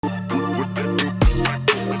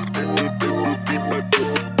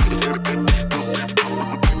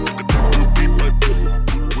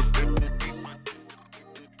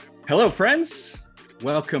Hello, friends.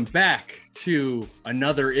 Welcome back to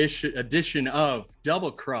another edition of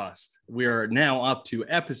Double Crossed. We are now up to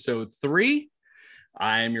episode 3.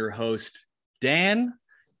 I am your host, Dan,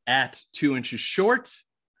 at 2 inches short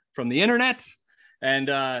from the internet. And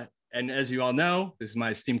as you all know, this is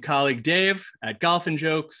my esteemed colleague, Dave, at Golf and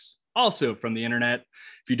Jokes, also from the internet.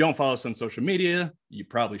 If you don't follow us on social media, you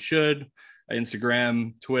probably should.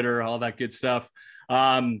 Instagram, Twitter, all that good stuff.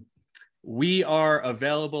 We are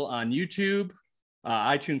available on YouTube,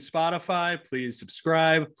 iTunes, Spotify. Please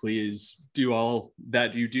subscribe. Please do all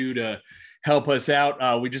that you do to help us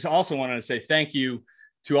out. We just also wanted to say thank you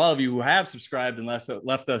to all of you who have subscribed and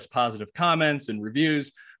left us positive comments and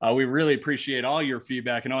reviews. We really appreciate all your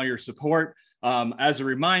feedback and all your support. As a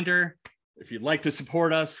reminder, if you'd like to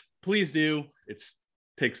support us, please do. It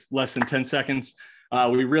takes less than 10 seconds.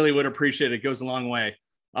 We really would appreciate it. It goes a long way.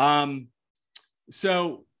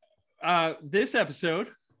 This episode,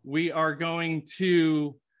 we are going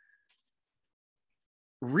to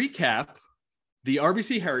recap the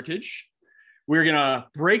RBC Heritage. We're going to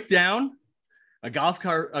break down a golf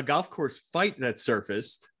course fight that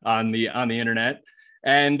surfaced on the internet.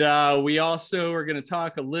 And we also are going to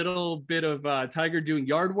talk a little bit of Tiger doing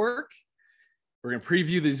yard work. We're going to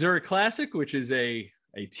preview the Zurich Classic, which is a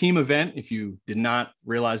team event, if you did not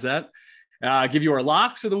realize that. Give you our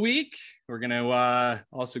locks of the week. We're going to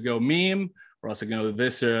also go meme. We're also going to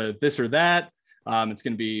this or that. It's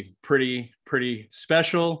going to be pretty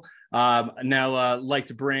special. Now, I'd like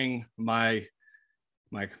to bring my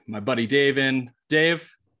buddy Dave in. Dave,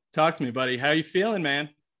 talk to me, buddy. How you feeling, man?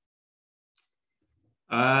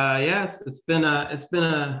 It's been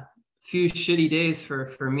a few shitty days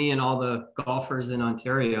for me and all the golfers in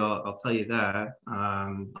Ontario. I'll tell you that.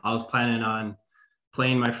 I was planning on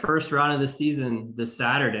playing my first round of the season this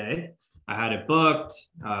Saturday. I had it booked,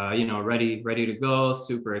 ready to go,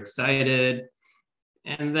 super excited.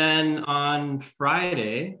 And then on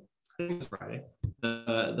Friday, I think it was Friday,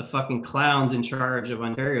 the fucking clowns in charge of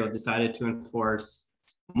Ontario decided to enforce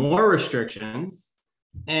more restrictions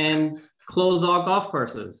and close all golf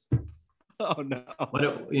courses. Oh no. But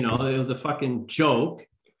it was a fucking joke.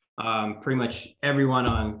 Pretty much everyone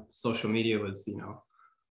on social media was,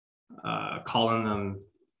 calling them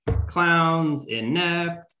clowns,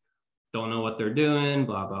 inept, don't know what they're doing,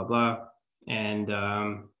 blah, blah, blah. And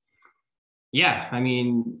no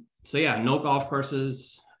golf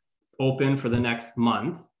courses open for the next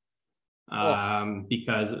month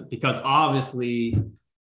because obviously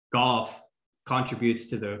golf contributes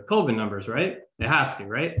to the COVID numbers, right? It has to,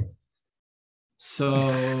 right?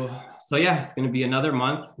 So it's going to be another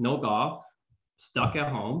month, no golf, stuck at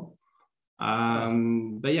home.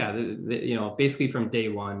 Basically from day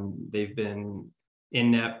one, they've been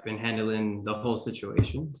inept in handling the whole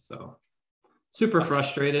situation. So super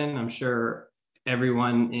frustrating. I'm sure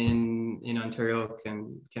everyone in Ontario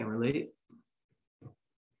can relate.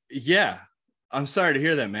 Yeah, I'm sorry to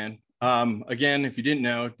hear that, man. Again, if you didn't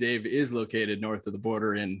know, Dave is located north of the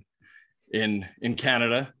border in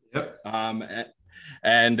Canada. Yep.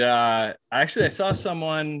 Actually, I saw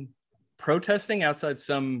someone protesting outside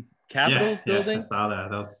some Capitol building. I saw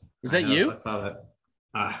that. Was that you? I saw that.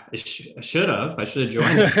 I should have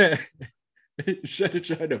joined it. Should have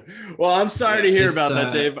joined him. Well, I'm sorry to hear about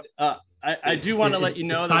that, Dave. I do want to let you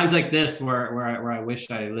know it's times like this where I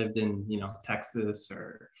wish I lived in Texas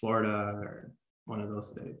or Florida or one of those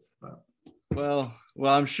states. But well,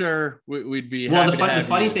 I'm sure we'd be happy. Well, the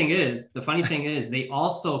funny thing is they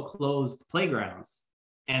also closed playgrounds,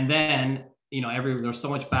 and then there's so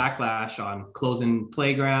much backlash on closing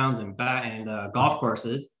playgrounds and golf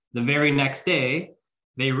courses. The very next day,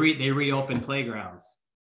 they reopened playgrounds,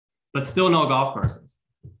 but still no golf courses.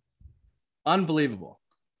 Unbelievable.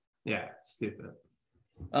 Yeah, it's stupid.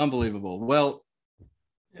 Unbelievable. Well,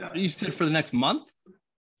 you said for the next month?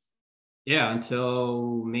 Yeah,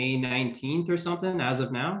 until May 19th or something as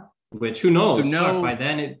of now, which who knows? So by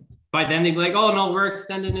then they'd be like, oh no, we're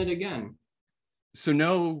extending it again. So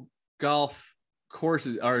no golf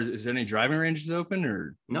courses. Is there any driving ranges open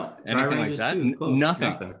or no anything like that?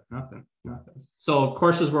 Nothing. So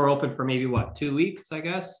courses were open for maybe 2 weeks, I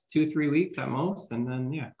guess, 2-3 weeks at most, and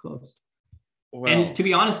then closed. Well, and to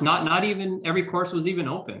be honest, not even every course was even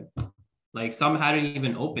open. Like some hadn't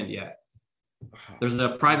even opened yet. There's a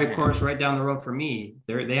private course right down the road for me.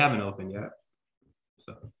 They haven't opened yet.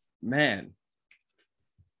 So man,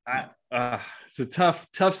 it's a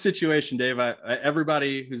tough situation, Dave.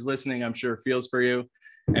 Everybody who's listening, I'm sure, feels for you.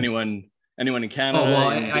 Anyone in Canada. Oh, well,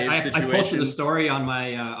 I posted the story on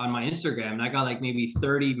my Instagram, and I got like maybe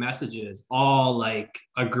 30 messages, all like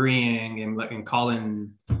agreeing and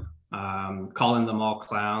calling calling them all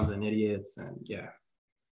clowns and idiots. And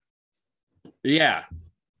Yeah,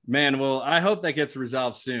 man. Well, I hope that gets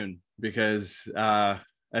resolved soon because,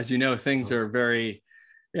 as you know, things are very,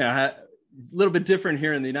 a little bit different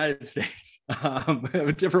here in the United States.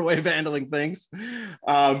 A different way of handling things.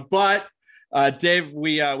 But Dave,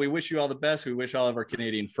 we wish you all the best. We wish all of our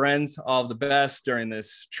Canadian friends all of the best during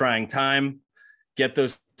this trying time. Get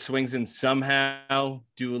those swings in somehow.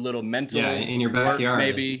 Do a little mental. Yeah, in your backyard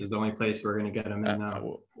maybe is the only place we're going to get them in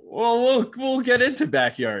now. Well, we'll get into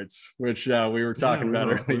backyards, which we were talking about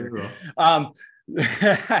earlier.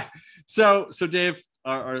 So Dave,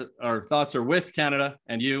 our thoughts are with Canada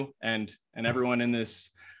and you and everyone in this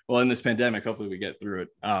pandemic. Hopefully we get through it.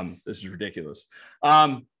 This is ridiculous.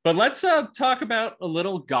 But let's talk about a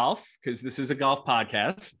little golf because this is a golf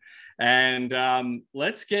podcast. And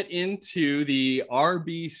let's get into the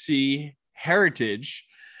RBC Heritage.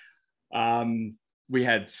 We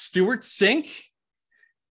had Stewart Cink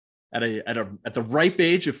at the ripe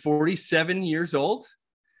age of 47 years old.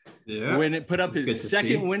 Yeah. When it put up his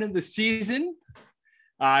second win of the season.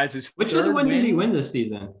 Which other one did he win this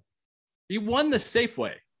season? He won the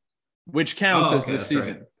Safeway, which counts as the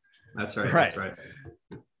season. That's right.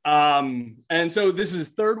 And so this is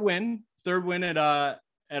third win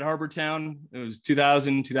at Harbour Town. It was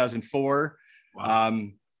 2004. Wow.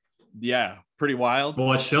 Yeah, pretty wild.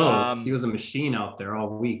 Well, it shows he was a machine out there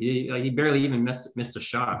all week. He barely even missed a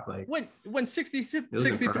shot. Like went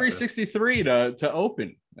 63 to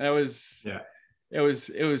open. That was It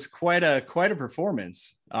was quite a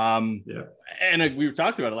performance. And we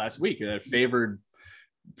talked about it last week. It favored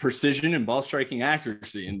precision and ball striking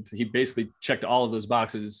accuracy, and he basically checked all of those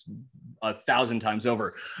boxes 1,000 times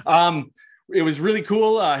over. It was really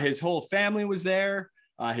cool. His whole family was there.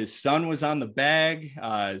 His son was on the bag.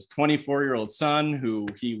 His 24-year-old son, who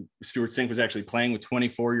Stewart Cink was actually playing with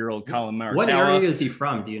 24-year-old Collin Morikawa. What area is he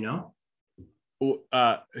from? Do you know? Who?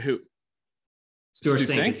 Stewart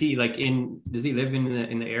Cink. Is he does he live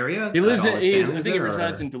in the area? He lives I think he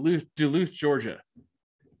resides in Duluth, Georgia.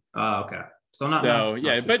 Oh, okay. So not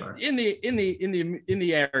but far. in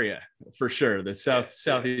the area for sure, the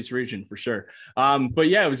southeast region for sure. But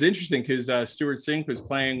yeah, it was interesting because Stewart Cink was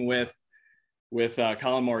playing with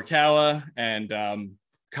Collin Morikawa, and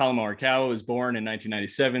Collin Morikawa was born in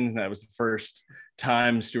 1997, and that was the first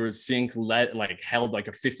time Stewart Cink held like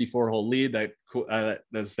a 54-hole lead.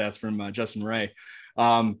 That's from Justin Ray.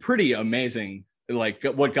 Pretty amazing, like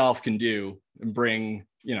what golf can do and bring.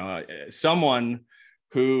 Someone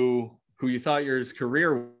who you thought your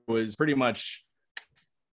career was pretty much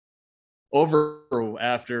over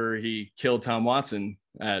after he killed Tom Watson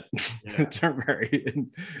at Turnberry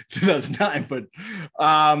in 2009. But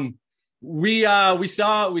we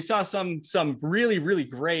saw some really, really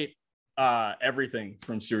great everything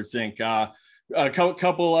from Stewart Cink. A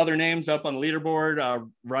couple other names up on the leaderboard.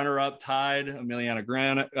 Runner-up tied Emiliano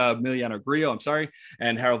Grillo,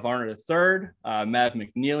 and Harold Varner III. Mav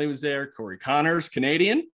McNeely was there. Corey Connors,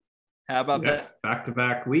 Canadian. How about that?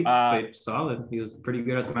 Back-to-back weeks, played solid. He was pretty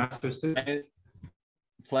good at the Masters too.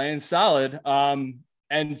 Playing solid.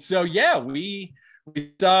 And so we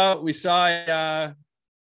saw a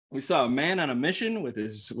man on a mission it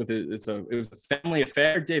was a family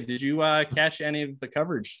affair. Dave, did you catch any of the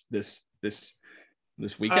coverage this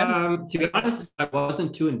weekend? To be honest, I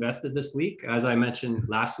wasn't too invested this week. As I mentioned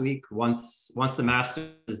last week, once the Masters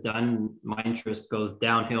is done, my interest goes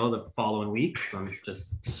downhill the following week. So I'm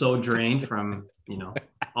just so drained from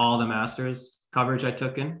all the Masters coverage I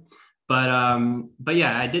took in. But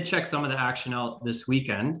yeah, I did check some of the action out this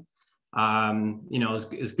weekend.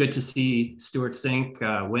 It's good to see Stewart Cink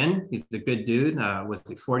win. He's a good dude. Was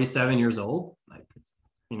 47 years old?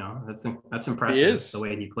 That's impressive. He is. The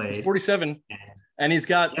way he played. He's 47. And he's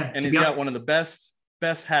got one of the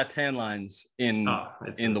best hat tan lines in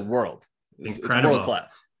the world. It's world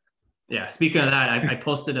class. Yeah. Speaking of that, I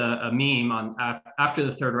posted a meme on after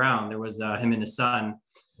the third round. There was him and his son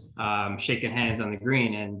shaking hands on the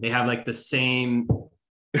green, and they have like the same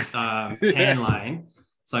tan line.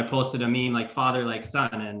 So I posted a meme like father like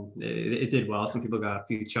son, and it did well. Some people got a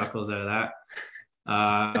few chuckles out of that.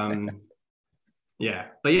 Yeah,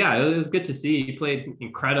 but yeah, it was good to see. He played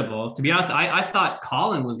incredible. To be honest, I thought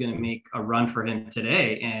Collin was going to make a run for him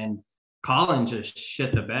today, and Collin just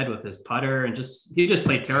shit the bed with his putter, and he just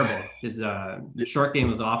played terrible. His short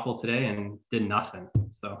game was awful today and did nothing.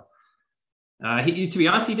 So to be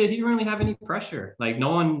honest, he didn't really have any pressure. Like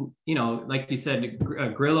no one, like you said,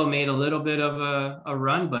 Grillo made a little bit of a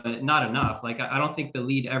run, but not enough. Like I don't think the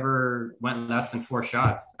lead ever went less than 4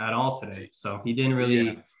 shots at all today. So he didn't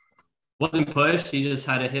really. Wasn't pushed. He just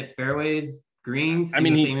had to hit fairways, greens. I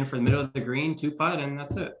mean, he was aiming for the middle of the green, 2-putt, and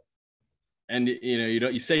that's it. And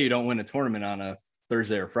you say you don't win a tournament on a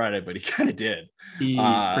Thursday or Friday, but he kind of did. He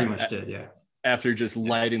pretty much did, yeah. After just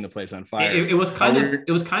lighting the place on fire. It was kind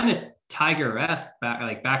of Tiger-esque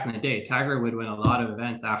back in the day. Tiger would win a lot of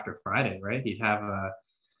events after Friday, right? He'd have a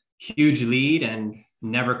huge lead and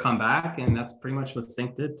never come back, and that's pretty much what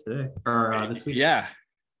Sink did today or this week. Yeah.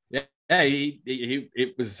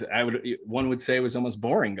 It was. One would say it was almost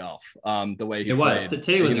boring golf. The way he played.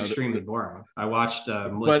 Today was extremely boring. I watched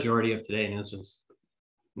majority of today, and it was just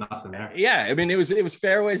nothing there. Yeah, I mean, it was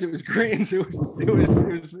fairways, it was greens,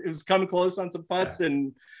 it was coming close on some putts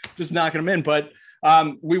and just knocking them in. But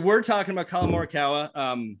we were talking about Collin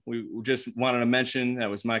Morikawa. We just wanted to mention that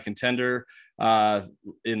was my contender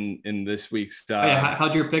in this week's.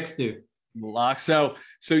 How'd your picks do? Lock. So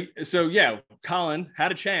yeah, Collin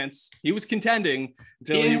had a chance. He was contending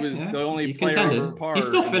until he was the only player over par. He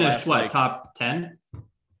still finished top 10?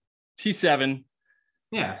 T7.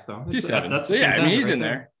 Yeah, so T7. That's so yeah, I mean, he's right in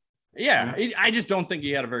there. Yeah, I just don't think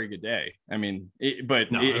he had a very good day. I mean,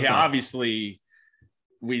 obviously,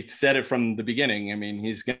 we said it from the beginning. I mean,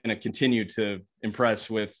 he's going to continue to impress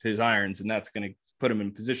with his irons, and that's going to put him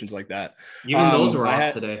in positions like that. Even those were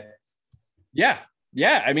off today. Yeah.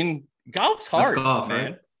 I mean, golf's hard, that's golf, man.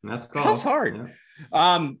 Right? That's golf. Golf's hard.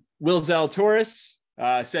 Yeah. Will Zalatoris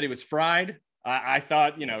said he was fried. I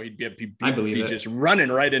thought, he'd be just running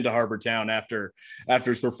right into Harbour Town after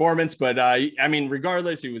his performance. But I mean,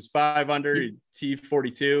 regardless, he was 5 under,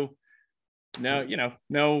 T42.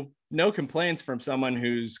 No complaints from someone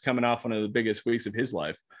who's coming off one of the biggest weeks of his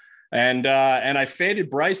life. And I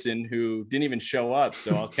faded Bryson, who didn't even show up,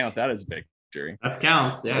 so I'll count that as a victory. That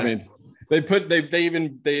counts, yeah. I mean, they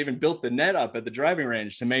even built the net up at the driving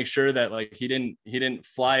range to make sure that he didn't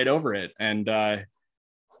fly it over it. And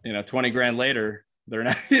 20 grand later,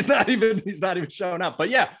 he's not even showing up. But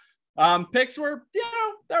yeah, picks were,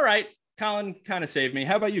 all right. Collin kind of saved me.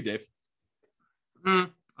 How about you, Dave?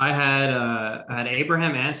 I had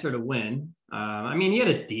Abraham Ancer to win. I mean, he had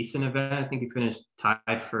a decent event. I think he finished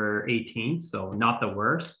tied for 18th, so not the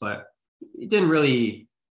worst, but he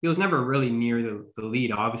was never really near the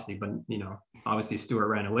lead, obviously, but obviously Stewart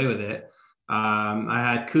ran away with it. I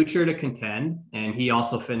had Kuchar to contend, and he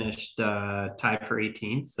also finished tied for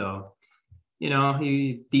 18th. So,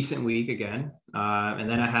 he decent week again. And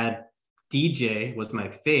then I had DJ was my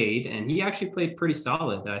fade, and he actually played pretty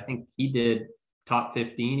solid. I think he did top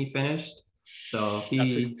 15. He finished, so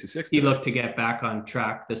he looked to get back on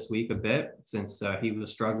track this week a bit since he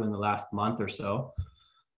was struggling the last month or so.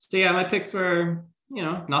 So yeah, my picks were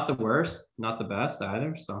not the worst, not the best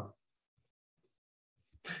either. So.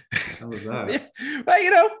 How was that?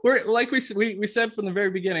 Well, we're like we said from the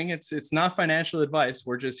very beginning, it's not financial advice.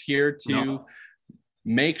 We're just here to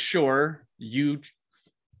make sure you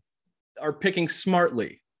are picking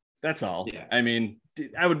smartly. That's all. Yeah. I mean,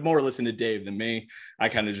 I would more listen to Dave than me. I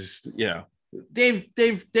kind of just,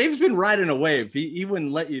 Dave's been riding a wave. He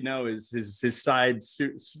wouldn't let you know his side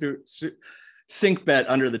sink bet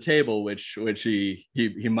under the table, which he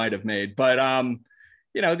might have made, but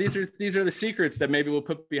these are the secrets that maybe we'll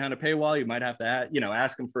put behind a paywall. You might have to,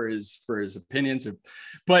 ask him for his opinions.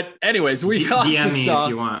 But anyways, we also DM me saw if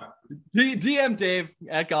you want. DM Dave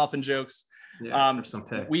at Golf and Jokes. Yeah, for some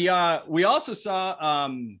picks. We also saw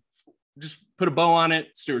just put a bow on it.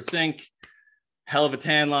 Stewart Cink, hell of a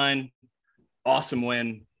tan line, awesome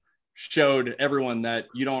win. Showed everyone that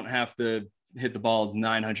you don't have to hit the ball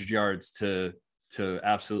 900 yards to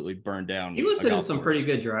absolutely burn down. He was hitting some pretty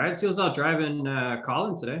good drives. He was out driving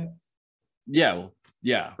Collin today. Yeah, well,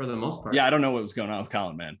 yeah. For the most part. Yeah, I don't know what was going on with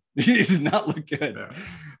Collin, man. He did not look good. Yeah.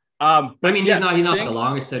 I mean, he's not the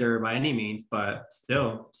longest hitter by any means, but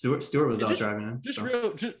still, Stewart was out driving him. Just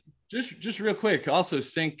real quick. Also,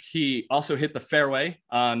 Cink, he also hit the fairway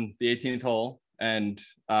on the 18th hole and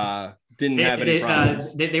didn't have any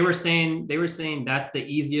problems. They were saying that's the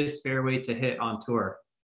easiest fairway to hit on tour.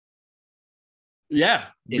 Yeah,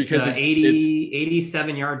 because it's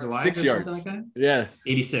 87 yards wide, 6 yards. Something like that? Yeah,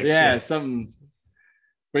 86. Yeah, something.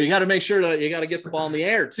 But you got to make sure that you got to get the ball in the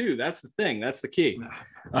air too. That's the thing. That's the key.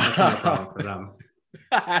 That's no problem for them.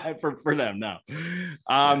 for them, no.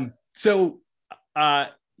 So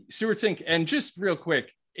Stewart Cink, and just real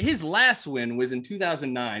quick, his last win was in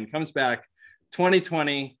 2009. Comes back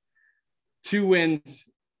 2020, 2 wins,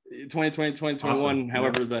 2020, 2021. Awesome.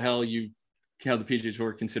 However the hell how the PGA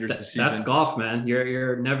Tour considers the season. That's golf, man.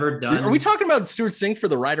 You're never done. Are we talking about Stewart Cink for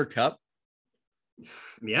the Ryder Cup?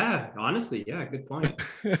 Yeah, honestly, yeah, good point.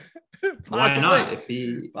 Why not? If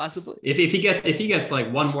he gets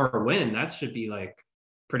like one more win, that should be like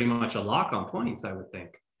pretty much a lock on points, I would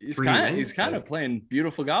think. he's kind of playing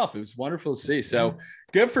beautiful golf. It was wonderful to see. So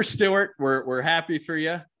good for Stewart. We're happy for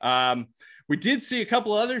you. We did see a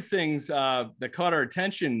couple other things that caught our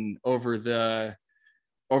attention over the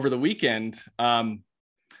weekend. On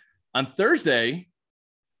Thursday,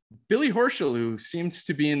 Billy Horschel, who seems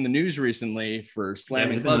to be in the news recently for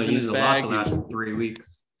slamming clubs in his bag the last 3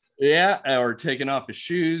 weeks. Yeah, or taking off his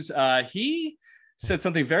shoes. He said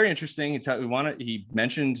something very interesting. He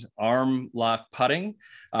mentioned arm lock putting.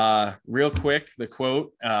 Real quick, the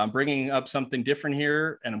quote, I'm bringing up something different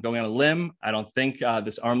here, and I'm going on a limb. I don't think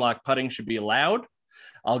this arm lock putting should be allowed.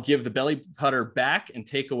 I'll give the belly putter back and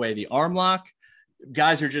take away the arm lock.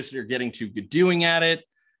 Guys are getting too good doing at it.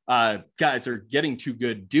 Guys are getting too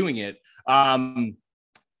good doing it.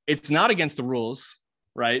 It's not against the rules,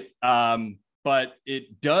 right? But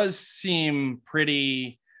it does seem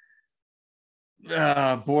pretty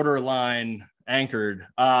borderline anchored.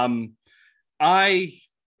 I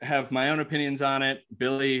have my own opinions on it.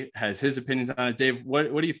 Billy has his opinions on it. Dave,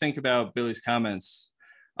 what do you think about Billy's comments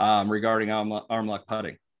regarding arm lock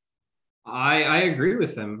putting? I agree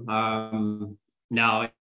with him. Now,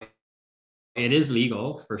 it is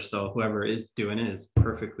legal so whoever is doing it is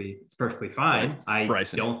perfectly fine. I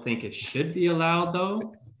don't think it should be allowed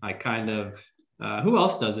though. I kind of who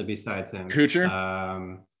else does it besides him? Kuchar,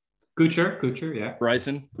 yeah.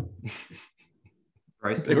 Bryson.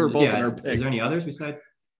 They were both in our picks. Is there any others besides?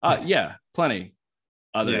 Yeah, plenty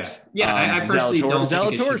others. Yeah. I personally don't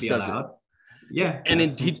think it should be does allowed. it. Yeah,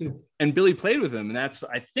 and Billy played with him, and I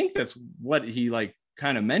think that's what he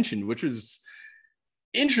kind of mentioned, which was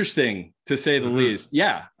interesting to say the least.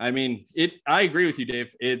 Yeah, I mean, I agree with you,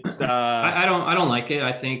 Dave. It's I don't like it.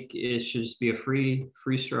 I think it should just be a free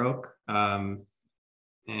stroke.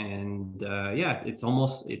 It's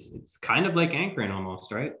kind of like anchoring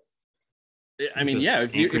almost, right? I mean,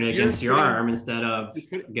 if you're against your arm instead of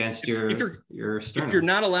against your sternum. If you're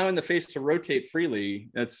not allowing the face to rotate freely,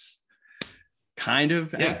 that's kind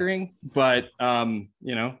of anchoring. But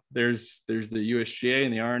there's the USGA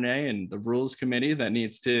and the R&A and the rules committee that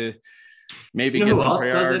needs to maybe get some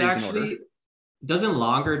priorities in order. Doesn't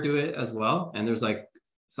Longer do it as well? And there's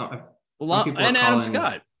some people and Adam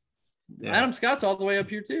Scott. Yeah. Adam Scott's all the way up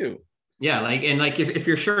here too. Yeah, if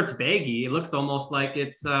your shirt's baggy, it looks almost like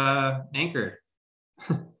it's anchored.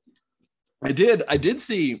 I did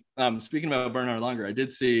see, speaking about Bernhard Langer, I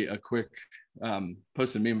did see a quick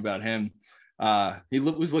posted meme about him. He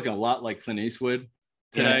was looking a lot like Clint Eastwood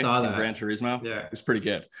today. I saw that. In Gran Turismo. Yeah, it's pretty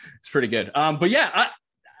good. But yeah,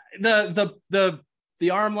 the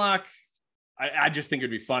arm lock, I just think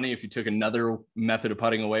it'd be funny if you took another method of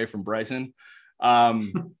putting away from Bryson.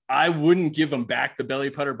 I wouldn't give him back the belly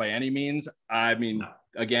putter by any means. I mean,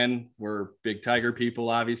 again, we're big Tiger people,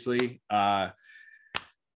 obviously.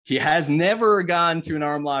 He has never gone to an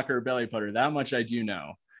arm lock or a belly putter. That much I do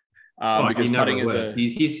know. Because putting is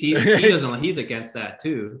he's against that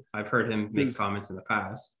too. I've heard him make comments in the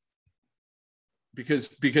past. Because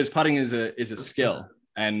putting is a skill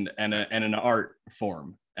and an art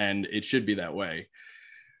form, and it should be that way.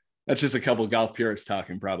 That's just a couple of golf purists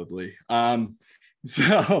talking, probably.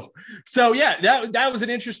 So yeah, that was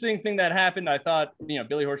an interesting thing that happened. I thought,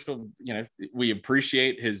 Billy Horschel, we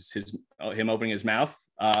appreciate him opening his mouth,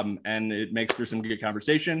 and it makes for some good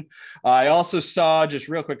conversation. I also saw, just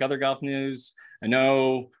real quick, other golf news. I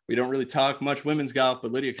know we don't really talk much women's golf,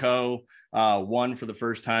 but Lydia Ko won for the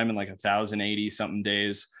first time in 1,080 something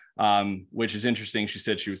days, which is interesting. She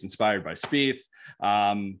said she was inspired by Spieth.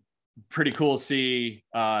 Pretty cool to see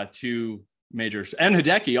two majors. And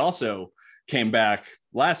Hideki also came back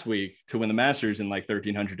last week to win the Masters in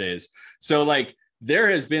 1,300 days. So there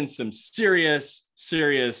has been some serious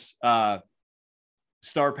star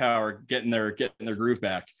power getting their groove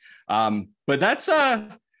back. But that's our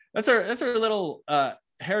little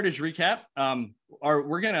heritage recap.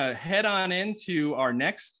 We're gonna head on into our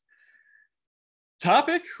next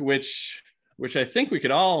topic, which I think we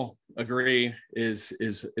could all agree is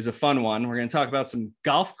a fun one. We're going to talk about some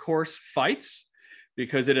golf course fights,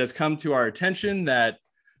 because it has come to our attention that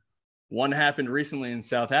one happened recently in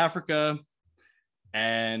South Africa.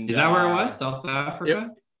 And is that where it was? South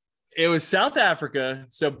Africa? It was South Africa.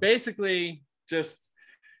 So basically, just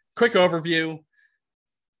quick overview.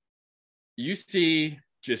 You see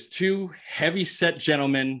just two heavy set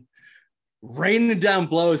gentlemen raining down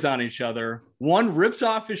blows on each other. One rips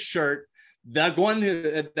off his shirt. That one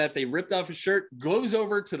that they ripped off his shirt goes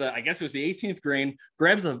over to I guess it was the 18th green,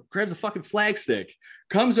 grabs a fucking flag stick,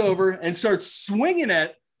 comes over and starts swinging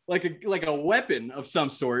it like a weapon of some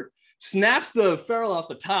sort, snaps the ferrule off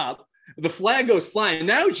the top, The flag goes flying.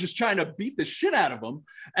 Now he's just trying to beat the shit out of him.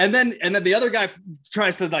 And then the other guy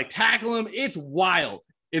tries to like tackle him. It's wild.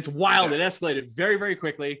 It's wild. It escalated very, very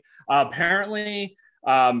quickly. Apparently,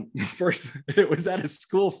 first it was at a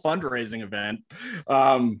school fundraising event,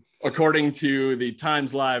 according to the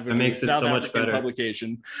Times Live, which is a South African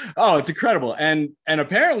publication. Oh, it's incredible. And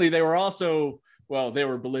apparently they were also, well, they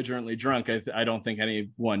were belligerently drunk. I don't think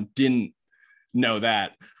anyone didn't know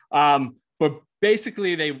that. But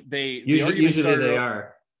basically they usually they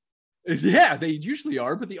are. Yeah, they usually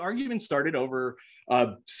are. But the argument started over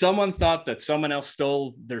someone thought that someone else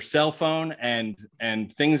stole their cell phone, and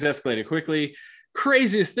things escalated quickly.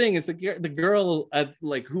 Craziest thing is the girl at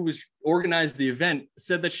like who was organized the event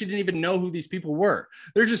said that she didn't even know who these people were.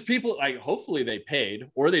 They're just people, like, hopefully they paid,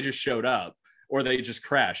 or they just showed up, or they just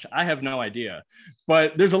crashed. I have no idea.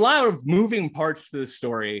 But there's a lot of moving parts to this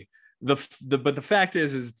story. But the fact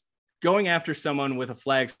is going after someone with a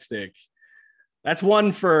flag stick, that's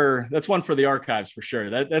one for the archives for sure.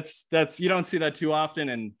 That's you don't see that too often,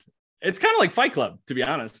 and it's kind of like Fight Club, to be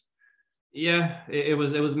honest. Yeah, it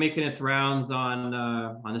was making its rounds on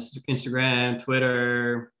Instagram,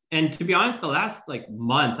 Twitter, and to be honest, the last like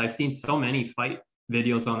month I've seen so many fight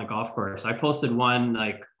videos on the golf course. I posted one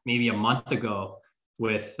like maybe a month ago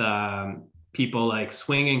with people like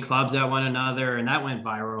swinging clubs at one another, and that went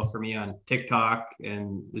viral for me on TikTok,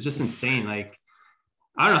 and it was just insane. Like,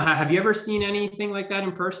 I don't know, have you ever seen anything like that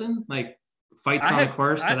in person, like fights on the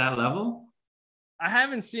course to that level? I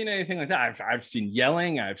haven't seen anything like that. I've seen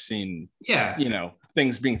yelling. I've seen, yeah,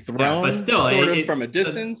 things being thrown, but still, sort of from a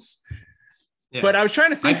distance. Yeah. But I was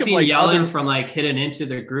trying to think I've of seen like yelling from like hitting into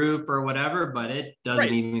the group or whatever, but it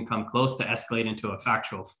doesn't even come close to escalate into a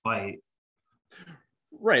factual fight.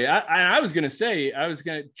 Right. I was gonna say,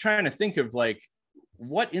 trying to think of like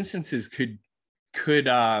what instances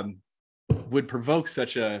would provoke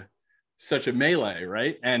such a melee,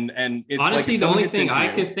 right? And it's honestly, like the only thing I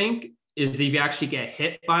could think is if you actually get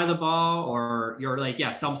hit by the ball, or you're like,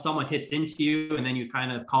 someone hits into you, and then you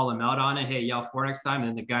kind of call them out on it. Hey, yell for next time.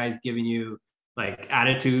 And the guy's giving you like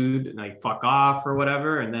attitude, like fuck off or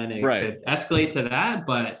whatever. And then it could escalate to that.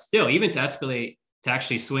 But still, even to escalate to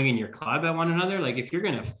actually swinging your club at one another, like if you're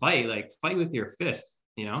going to fight, like fight with your fists,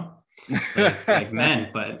 like men.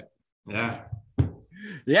 But yeah.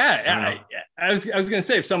 Yeah, I was gonna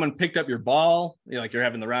say, if someone picked up your ball, like you're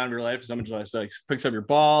having the round of your life, someone just like picks up your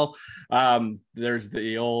ball. There's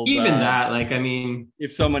the old that, like, I mean,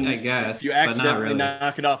 if someone, I guess, if you accidentally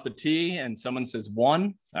knock it off the tee and someone says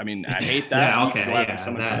one, I mean, I hate that. Yeah, okay, go after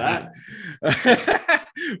someone for that.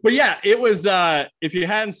 But yeah, it was. If you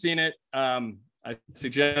hadn't seen it, I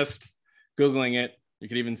suggest Googling it. You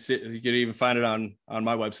could even find it on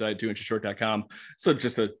my website, 2inchshort.com. So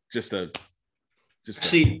just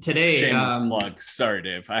actually today, shameless plug. Sorry,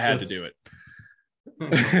 Dave, I had to do it.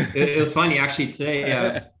 It was funny actually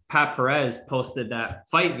today. Pat Perez posted that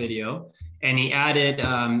fight video, and he added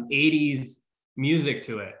 80s music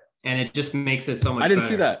to it, and it just makes it so much. I didn't better.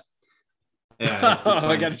 See that. Yeah, it's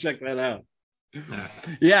I got to check that out.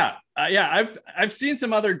 Yeah. I've seen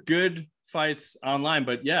some other good fights online,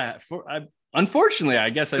 but yeah, unfortunately,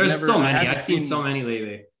 I guess I've seen so many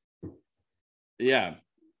lately. Yeah.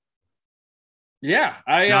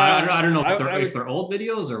 I don't know if they're old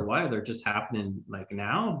videos or why they're just happening like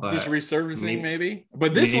now, but just resurfacing maybe.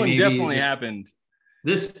 But this one definitely happened.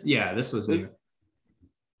 This was new.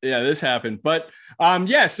 Yeah, this happened. But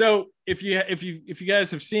so if you guys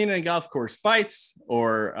have seen any golf course fights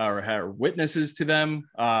or are witnesses to them,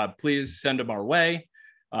 please send them our way.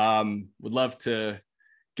 Would love to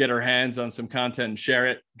get our hands on some content and share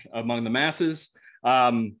it among the masses.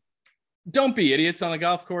 Don't be idiots on the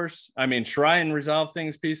golf course. I mean, try and resolve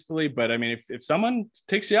things peacefully. But I mean, if someone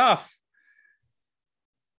ticks you off,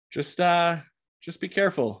 just be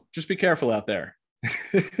careful. Just be careful out there.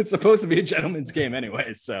 It's supposed to be a gentleman's game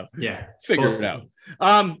anyway. So yeah, let's figure it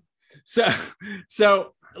out.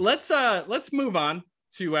 So let's move on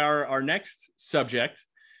to our next subject,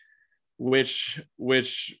 which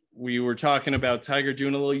we were talking about Tiger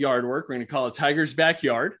doing a little yard work. We're going to call it Tiger's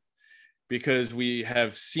Backyard, because we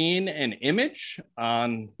have seen an image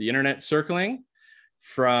on the internet circling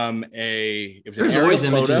from there's always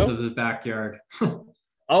images of the backyard.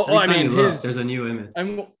 I mean, there's a new image.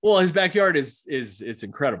 His backyard is it's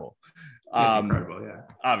incredible. It's incredible, yeah.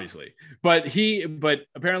 Obviously, but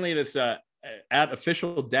apparently this at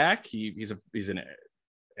Official Dak, he's an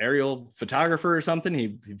aerial photographer or something.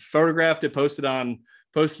 He photographed it, posted on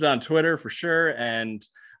Twitter for sure, and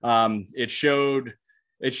it showed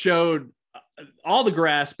all the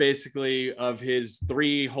grass basically of his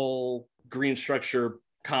 3-hole green structure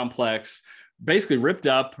complex basically ripped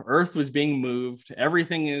up. Earth was being moved.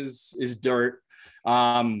 Everything is dirt.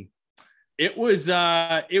 It was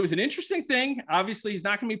an interesting thing. Obviously, he's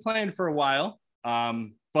not going to be playing for a while.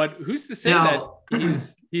 But who's to say that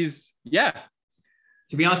he's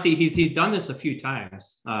To be honest, he's done this a few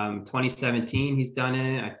times. 2017, he's done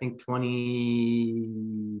it. I think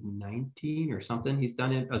 2019 or something, he's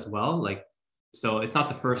done it as well. Like, so it's not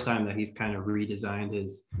the first time that he's kind of redesigned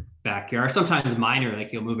his backyard. Sometimes minor,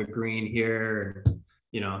 like he'll move a green here,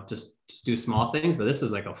 or, just do small things. But this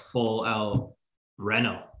is like a full L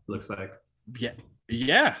reno, looks like.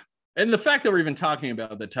 Yeah. And the fact that we're even talking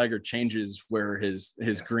about that Tiger changes where his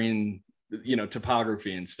green,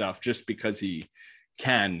 topography and stuff, just because he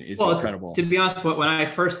can, is incredible. To be honest, when I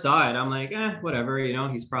first saw it, I'm like, whatever,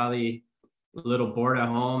 he's probably a little bored at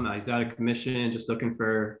home. He's out of commission, just looking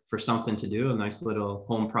for something to do, a nice little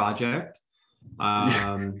home project.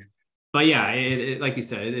 But yeah, it like you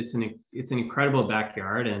said, it's an incredible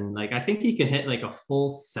backyard. And like, I think he can hit like a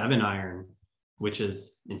full 7-iron, which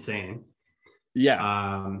is insane.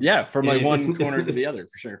 From like one corner to the other,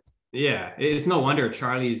 for sure. Yeah, it's no wonder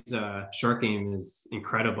Charlie's short game is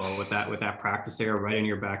incredible with that practice area right in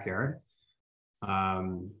your backyard.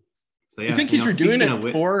 So yeah, you think he's redoing it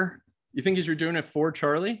for? You think he's redoing it for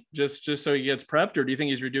Charlie, just so he gets prepped, or do you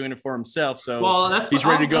think he's redoing it for himself? So he's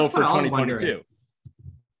ready to go for 2022.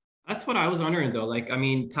 That's what I was wondering, though. Like, I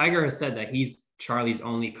mean, Tiger has said that he's Charlie's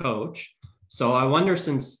only coach. So I wonder,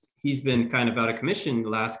 since he's been kind of out of commission the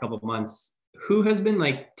last couple of months, who has been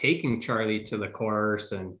like taking Charlie to the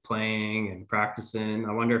course and playing and practicing?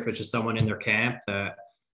 I wonder if it's just someone in their camp that,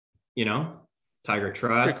 Tiger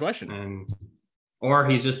trusts. That's a good question. Or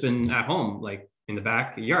he's just been at home, like in the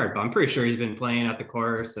backyard, but I'm pretty sure he's been playing at the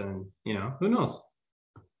course, and, who knows?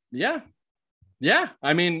 Yeah.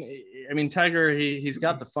 I mean, Tiger, he's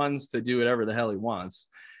got the funds to do whatever the hell he wants.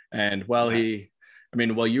 And while you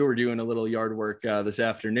were doing a little yard work this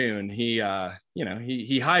afternoon, he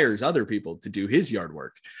hires other people to do his yard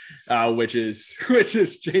work, which is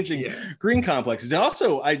changing green complexes.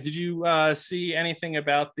 Also, did you see anything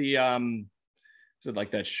about the is it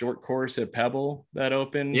like that short course at Pebble that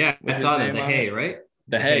opened? Yeah, I saw that. The Hay, right?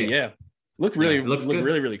 The Hay, yeah. Looked really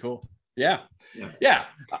really cool. Yeah.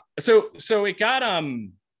 So it got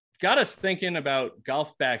us thinking about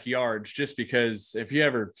golf backyards, just because if you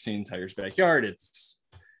ever seen Tiger's backyard, it's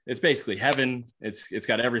basically heaven. It's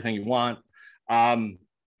got everything you want.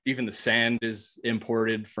 Even the sand is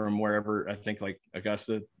imported from wherever, I think like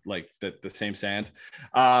Augusta, like the same sand.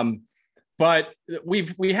 But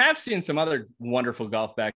we have seen some other wonderful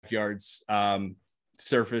golf backyards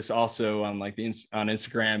surface also on like on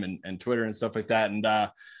Instagram and Twitter and stuff like that. And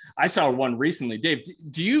I saw one recently. Dave,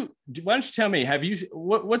 why don't you tell me,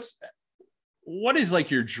 what is like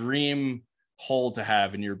your dream hole to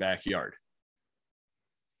have in your backyard?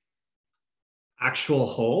 Actual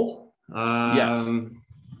hole? Yes.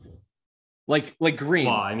 Like green.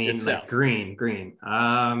 Well, I mean, itself. Like green.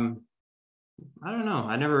 I don't know.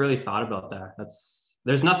 I never really thought about that.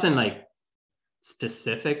 There's nothing like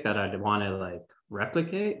specific that I'd want to like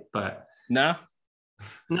replicate, but no,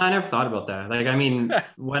 I never thought about that. Like, I mean,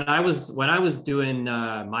 when I was doing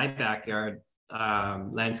my backyard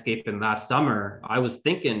landscaping last summer, I was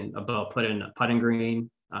thinking about putting a putting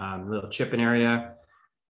green, little chipping area,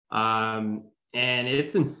 and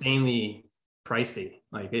it's insanely pricey.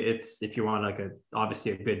 Like, it's, if you want like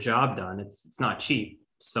obviously a good job done, it's not cheap.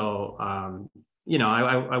 So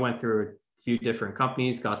I went through a few different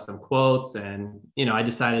companies, got some quotes, and I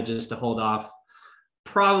decided just to hold off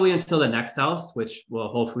probably until the next house, which will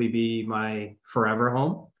hopefully be my forever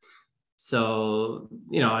home. So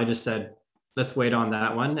I just said, let's wait on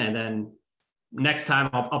that one, and then next time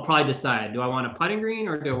I'll probably decide, do I want a putting green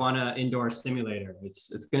or do I want an indoor simulator?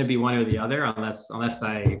 It's going to be one or the other, unless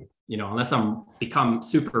I'm become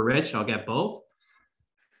super rich, I'll get both.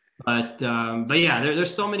 But yeah,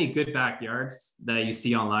 there's so many good backyards that you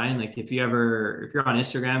see online. Like, if you're on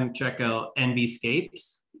Instagram, check out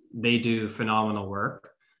NVscapes. They do phenomenal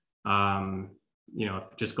work.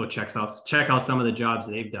 Just go check out some of the jobs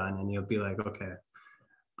they've done, and you'll be like, okay.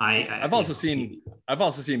 I've also seen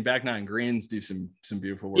Back Nine Greens do some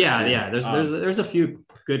beautiful work. Yeah. There's a few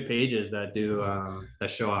good pages that do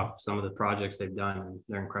that show off some of the projects they've done, and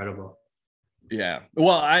they're incredible. Yeah.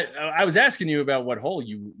 Well, I was asking you about what hole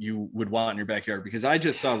you would want in your backyard, because I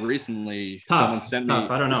just saw recently someone sent me.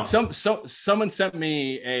 I don't know. Someone sent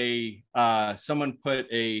me someone put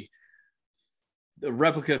a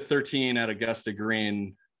replica 13 at Augusta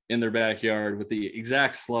Green in their backyard with the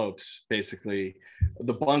exact slopes, basically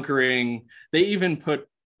the bunkering. They even put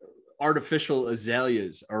artificial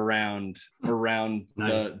azaleas around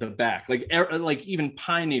Nice. the back, like even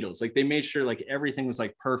pine needles. Like they made sure like everything was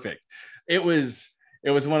like perfect. It was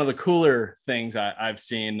one of the cooler things I've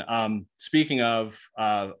seen. Speaking of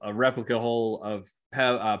a replica hole of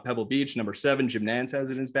Pebble Beach, number 7, Jim Nantz has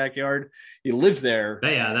it in his backyard. He lives there,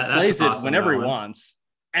 plays that's it awesome, whenever that he one. wants,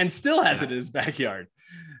 and still has it in his backyard.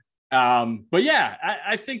 But yeah,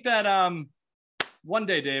 I think that one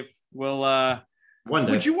day, Dave, One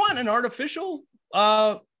day. would you want an artificial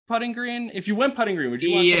putting green? If you went putting green, would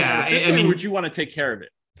you want something Yeah, artificial, I mean, or would you want to take care of it?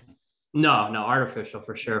 no, artificial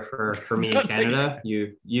for sure. For me in Canada,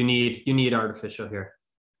 you need artificial here.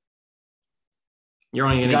 You're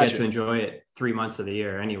only going to Gotcha. get to enjoy it 3 months of the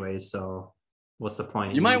year anyways. So what's the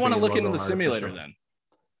point? You might want to as look well into go the simulator artificial. then.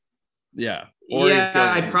 Yeah. Or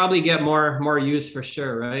Yeah, I'd probably get more use for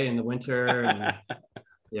sure, right? In the winter. And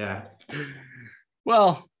yeah.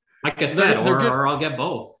 Well, Like I said, they're good. or I'll get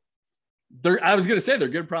both. I was gonna say they're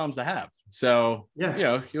good problems to have. So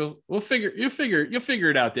Yeah. you'll figure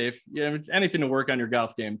it out, Dave. Yeah, it's anything to work on your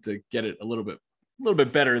golf game to get it a little bit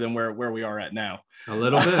better than where we are at now. A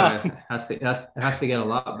little bit. It has to get a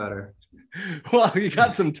lot better. Well, you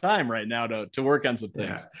got some time right now to work on some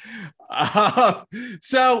things.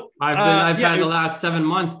 So I've had the last 7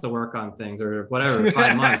 months to work on things, or whatever,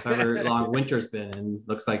 5 months, however long winter's been, and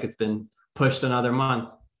looks like it's been pushed another month.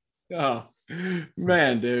 Oh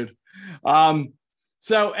man, dude.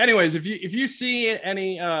 So anyways, if you see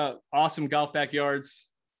any awesome golf backyards,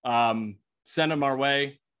 send them our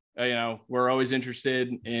way. We're always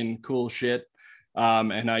interested in cool shit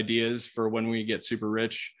and ideas for when we get super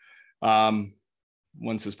rich.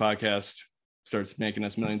 Once this podcast starts making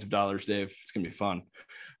us millions of dollars, Dave, it's gonna be fun.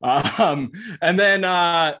 And then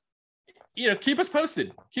keep us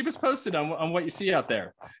posted on what you see out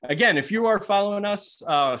there. Again, if you are following us,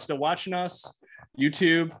 still watching us,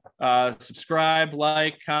 YouTube, subscribe,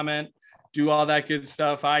 like, comment, do all that good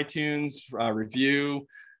stuff. iTunes, review,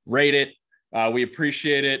 rate it. We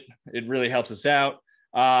appreciate it. It really helps us out.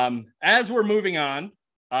 As we're moving on,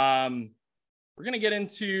 we're going to get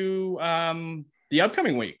into the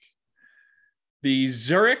upcoming week, the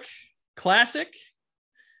Zurich Classic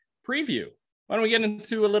preview. Why don't we get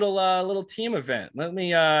into a little team event? Let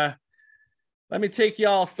me take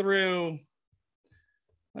y'all through.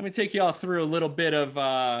 Let me take y'all through a little bit of.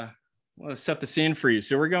 I'll set the scene for you.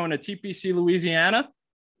 So we're going to TPC Louisiana,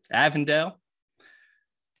 Avondale,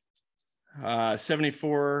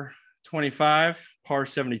 74-25, par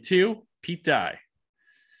 72, Pete Dye.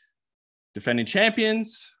 Defending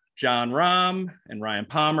champions, John Rahm and Ryan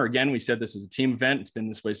Palmer. Again, we said this is a team event. It's been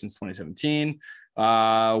this way since 2017.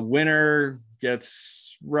 Winner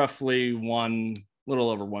gets roughly little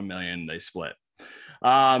over 1 million. They split.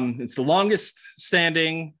 It's the longest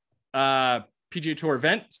standing PGA Tour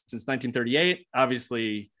event since 1938.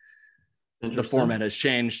 Obviously, the format has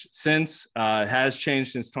changed since. It has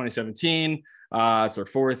changed since 2017. It's our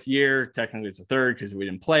 4th year. Technically, it's a 3rd because we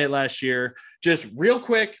didn't play it last year. Just real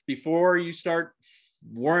quick, before you start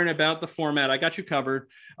worrying about the format, I got you covered.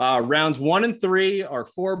 Rounds 1 and 3 are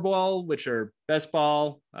 4-ball, which are best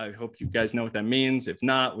ball. I hope you guys know what that means. If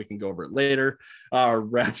not, we can go over it later.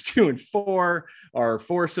 Rounds 2 and 4 are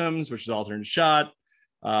foursomes, which is alternate shot.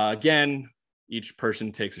 Again, each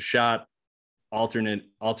person takes a shot,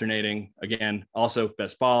 alternating. Again, also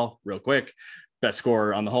best ball, real quick. Best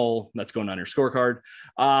score on the hole, that's going on your scorecard.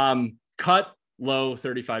 Cut low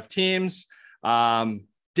 35 teams.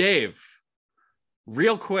 Dave,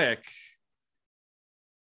 real quick,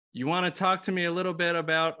 you want to talk to me a little bit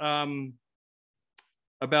about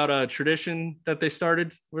a tradition that they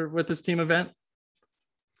started with this team event?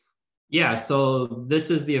 Yeah, so this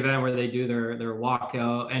is the event where they do their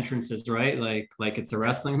walkout entrances, right? Like it's a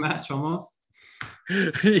wrestling match almost.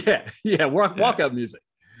 yeah, walkout music.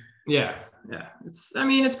 Yeah.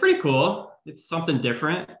 It's pretty cool. It's something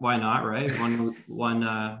different. Why not, right? One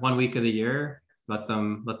week of the year, let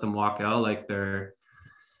them walk out like they're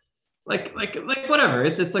like whatever.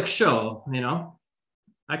 It's like show,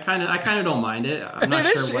 I kind of don't mind it. I'm not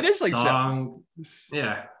sure what song.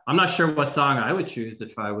 Yeah, I'm not sure what song I would choose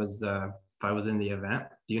if I was in the event.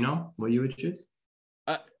 Do you know what you would choose?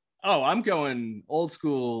 I'm going old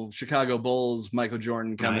school Chicago Bulls, Michael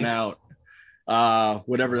Jordan coming out.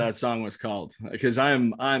 Whatever that song was called, because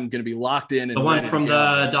I'm going to be locked in. The one from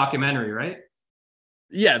the documentary, right?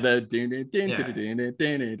 Yeah, I think it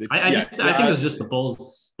was just the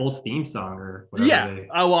Bulls theme song or whatever. Yeah.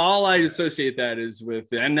 Well, all I associate that is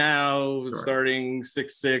with, and now starting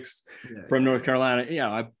 6'6" from North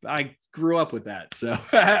Carolina. I grew up with that, so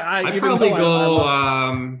I'd probably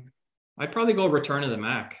go Return of the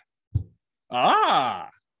Mac.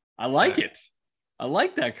 I like it. I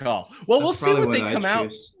like that call. Well, we'll see what they come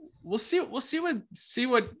out. We'll see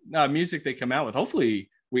what music they come out with. Hopefully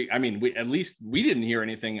we at least we didn't hear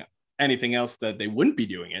anything else that they wouldn't be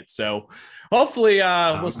doing it. So hopefully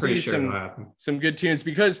we'll see some good tunes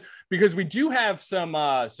because we do have some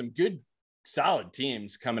good solid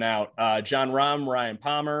teams coming out. John Rahm, Ryan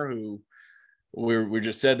Palmer, who we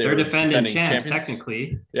just said they're defending champions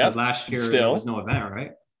technically. Because last year there was no event,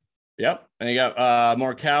 right? Yep. And you got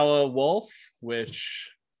Morikawa, Wolf,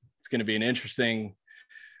 which it's going to be interesting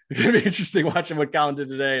watching what Colin did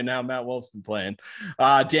today and how Matt Wolf's been playing.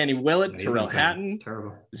 Danny Willett, Tyrrell Hatton,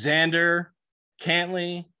 Xander,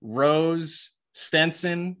 Cantley, Rose,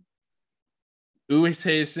 Stenson,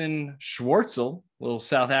 Oosthuizen, Schwartzel, little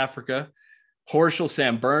South Africa, Horschel,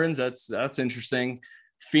 Sam Burns. That's interesting.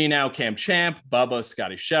 Finau, Cam Champ, Bubba,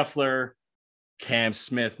 Scotty Scheffler, Cam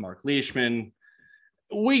Smith, Mark Leishman.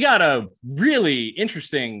 We got a really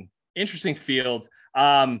interesting field.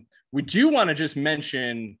 We do want to just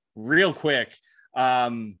mention real quick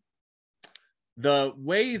the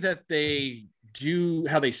way that they do,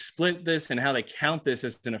 how they split this and how they count this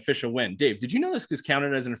as an official win. Dave, did you know this is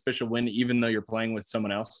counted as an official win even though you're playing with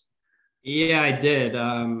someone else? Yeah, I did.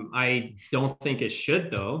 I don't think it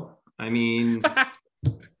should though. I mean,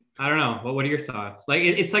 I don't know. What are your thoughts? Like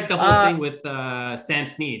it's like the whole thing with Sam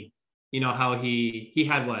Snead. You know how he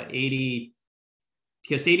had what 80?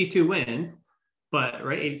 He has 82 wins, but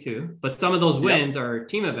right 82. But some of those wins are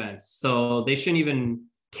team events, so they shouldn't even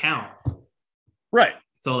count. Right.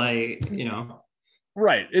 So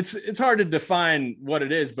Right. It's hard to define what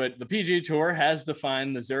it is, but the PGA Tour has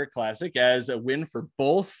defined the Zurich Classic as a win for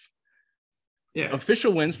both. Yeah.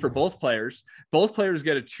 Official wins for both players. Both players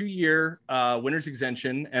get a 2-year winner's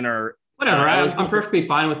exemption and are. Whatever. I'm perfectly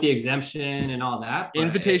fine with the exemption and all that.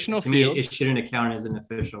 Invitational to me, it shouldn't account as an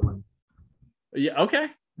official win. Yeah. Okay.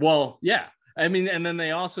 Well, yeah. I mean, and then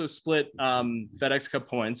they also split FedEx Cup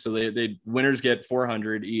points. So they winners get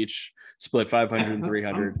 400 each, split 500 and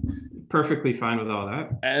 300. I'm perfectly fine with all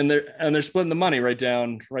that. And they're splitting the money right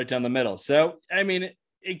down the middle. So, I mean,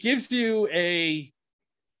 it gives you a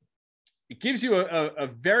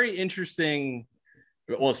very interesting,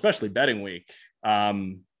 well, especially betting week.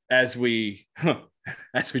 As we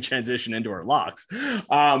transition into our locks.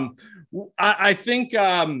 I think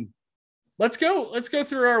let's go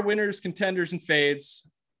through our winners, contenders, and fades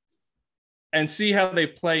and see how they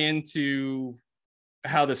play into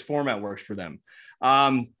how this format works for them.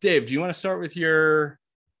 Dave, do you want to start with your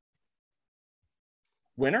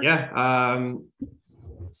winner? Yeah.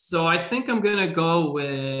 So I think I'm gonna go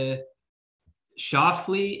with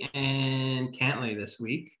Schauffele and Cantley this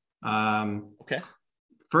week. Okay.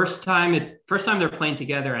 First time they're playing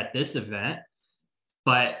together at this event,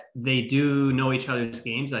 but they do know each other's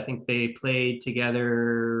games. I think they played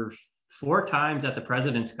together 4 times at the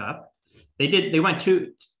President's Cup. They went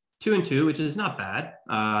 2-2, which is not bad.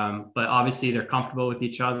 But obviously they're comfortable with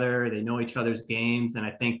each other. They know each other's games, and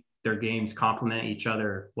I think their games complement each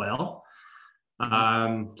other well.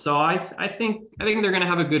 So I think they're going to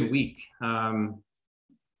have a good week. I'm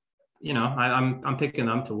picking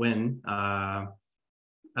them to win.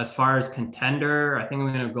 As far as contender, I think I'm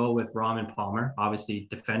going to go with Rahm and Palmer, obviously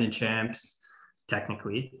defending champs,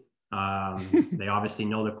 technically. They obviously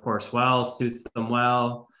know the course well, suits them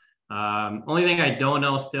well. Only thing I don't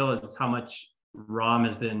know still is how much Rahm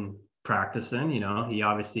has been practicing. You know, he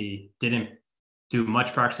obviously didn't do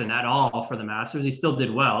much practicing at all for the Masters. He still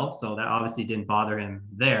did well, so that obviously didn't bother him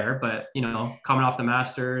there. But, coming off the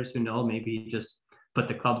Masters, who knows, maybe he just put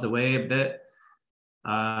the clubs away a bit.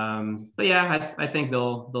 But yeah, I think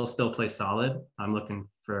they'll still play solid. I'm looking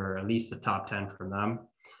for at least the top 10 from them.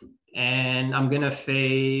 And I'm going to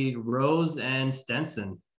fade Rose and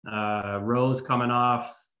Stenson. Rose coming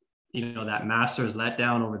off, that Masters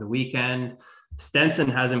letdown over the weekend. Stenson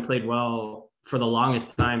hasn't played well for the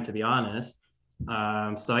longest time, to be honest.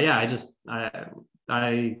 So yeah,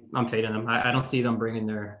 I'm fading them. I don't see them bringing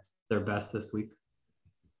their best this week.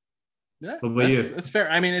 Yeah, that's fair.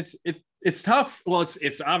 I mean, it's tough. Well,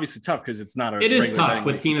 it's obviously tough because it's not it is tough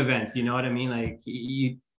with team events. You know what I mean? Like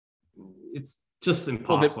it's just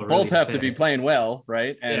impossible. Both have to be playing well,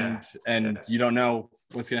 right? And you don't know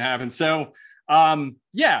what's going to happen. So,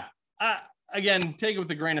 again, take it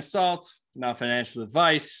with a grain of salt. Not financial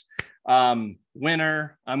advice.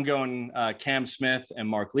 Winner, I'm going Cam Smith and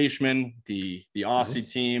Mark Leishman, the Aussie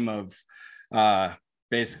team of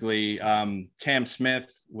basically Cam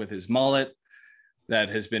Smith with his mullet that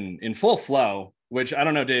has been in full flow, which I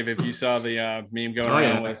don't know, Dave, if you saw the meme going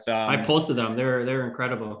around with. I posted them. They're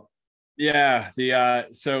incredible. Yeah,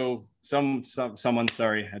 someone,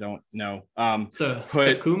 sorry, I don't know. So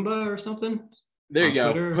Put Sakumba or something there you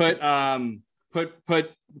on go. Twitter.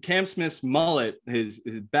 Put Cam Smith's mullet, his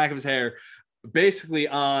back of his hair, basically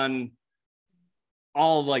on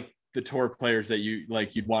all like the tour players that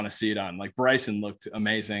you'd want to see it on. Like Bryson looked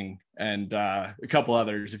amazing, and a couple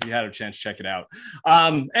others. If you had a chance, check it out.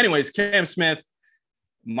 Anyways, Cam Smith.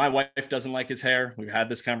 My wife doesn't like his hair. We've had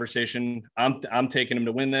this conversation. I'm taking him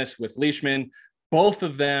to win this with Leishman. Both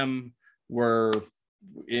of them were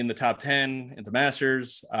in the top 10 at the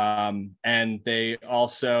Masters. And they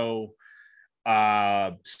also,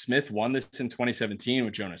 Smith won this in 2017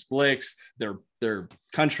 with Jonas Blixt. They're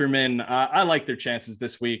countrymen. I like their chances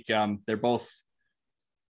this week. There's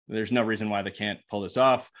no reason why they can't pull this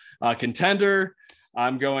off. Contender,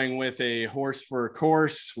 I'm going with a horse for a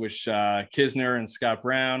course, which Kisner and Scott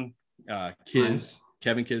Brown, Kevin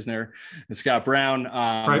Kisner and Scott Brown.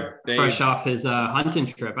 Fresh off his hunting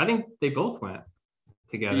trip. I think they both went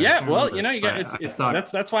together. Yeah, well, you got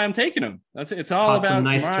that's why I'm taking them. It's all about some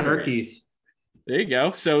nice turkeys. There you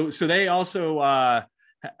go. So they also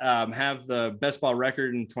have the best ball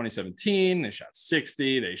record in 2017. They shot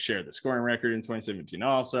 60. They shared the scoring record in 2017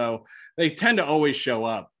 also. They tend to always show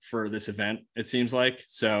up for this event, it seems like.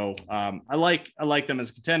 So I like them as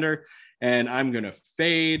a contender, and I'm going to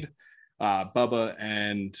fade Bubba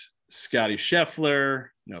and Scotty Scheffler.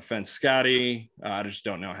 No offense, Scotty. I just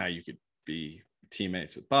don't know how you could be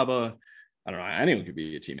teammates with Bubba. I don't know. Anyone could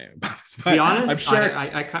be a teammate with Bubba. To be honest, I'm sure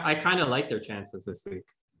I kind of like their chances this week.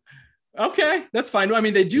 Okay, that's fine. I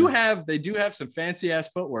mean, they do have some fancy ass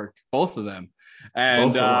footwork, both of them,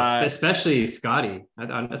 and especially Scotty.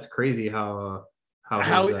 That's crazy how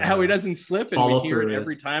he doesn't slip, and we hear it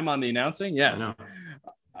every time on the announcing. Yes.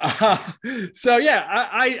 So yeah,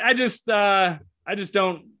 I just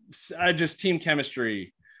team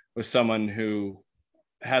chemistry with someone who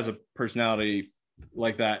has a personality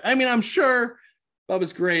like that. I mean, I'm sure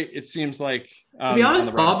Bubba's great. It seems like, to be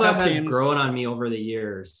honest, Bubba has grown on me over the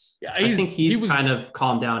years. Yeah, I think he's kind of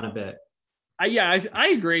calmed down a bit.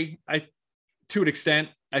 I agree. To an extent,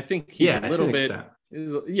 I think he's a little bit.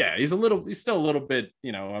 He's still a little bit.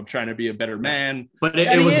 I'm trying to be a better man. But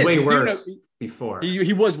it was way worse before.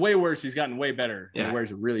 He was way worse. He's gotten way better. Yeah. He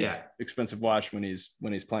wears a really expensive watch when he's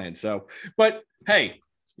playing. So, but hey,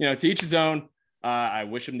 to each his own. I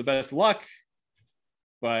wish him the best of luck.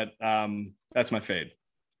 But that's my fade.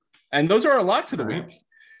 And those are our locks of the week.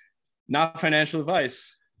 Not financial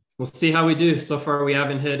advice. We'll see how we do. So far, we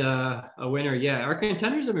haven't hit a winner yet. Our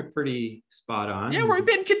contenders have been pretty spot on. Yeah, we've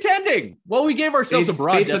been contending. Well, we gave ourselves a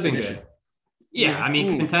broad definition. Yeah, I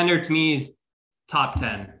mean, contender to me is top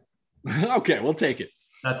 10. Okay, we'll take it.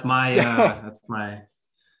 That's my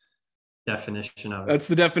definition of it. That's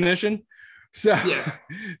the definition. So yeah.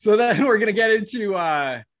 So then we're gonna get into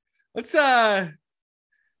let's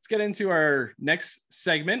get into our next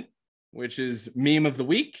segment, which is meme of the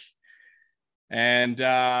week. And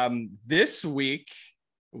this week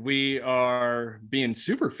we are being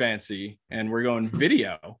super fancy and we're going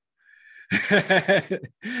video.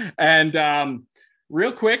 And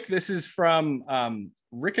real quick, this is from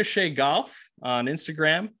Ricochet Golf on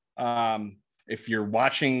Instagram. If you're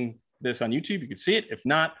watching this on YouTube, you can see it. If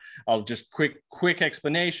not, I'll just quick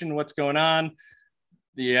explanation what's going on.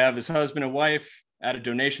 You have his husband and wife at a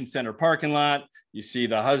donation center parking lot. You see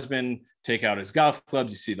the husband take out his golf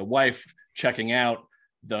clubs. You see the wife checking out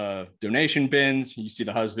the donation bins. You see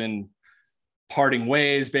the husband parting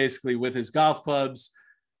ways basically with his golf clubs.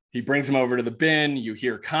 He brings them over to the bin. You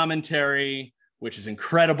hear commentary, which is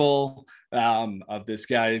incredible, of this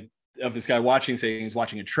guy watching, saying he's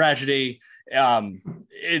watching a tragedy.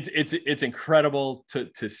 It's incredible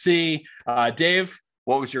to see. Dave,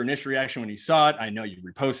 what was your initial reaction when you saw it? I know you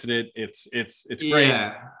reposted it. It's great.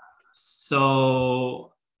 Yeah.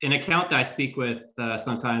 So an account that I speak with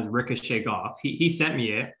sometimes, Ricochet Golf, he sent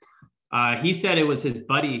me it. He said it was his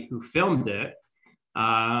buddy who filmed it.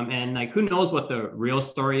 And like, who knows what the real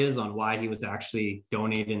story is on why he was actually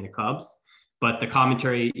donating the Cubs. But the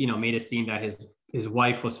commentary, made it seem that his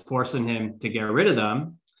wife was forcing him to get rid of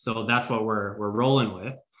them. So that's what we're rolling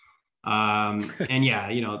with. And yeah,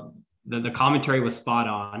 the commentary was spot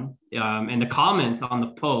on. And the comments on the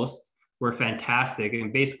post were fantastic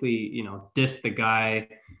and basically, dissed the guy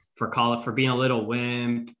for being a little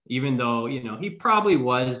wimp, even though, he probably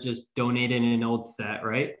was just donating an old set,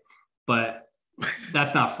 right? But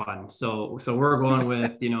that's not fun. So we're going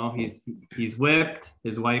with, he's whipped.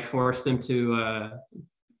 His wife forced him to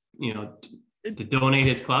donate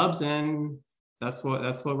his clubs, and that's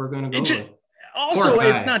what we're going to go with. Also,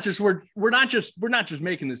 it's not just we're not just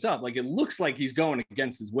making this up. Like, it looks like he's going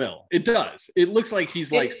against his will. It does. It looks like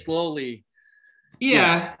he's like slowly.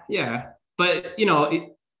 Yeah. But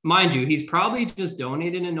mind you, he's probably just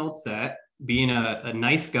donated an old set, being a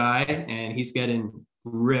nice guy, and he's getting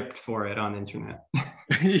ripped for it on the internet.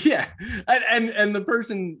 Yeah, and the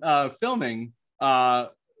person filming,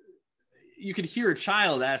 you could hear a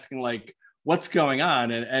child asking like, "What's going on?"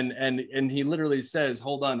 And he literally says,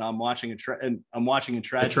 "Hold on, I'm watching a tragedy."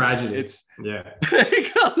 A tragedy. It's he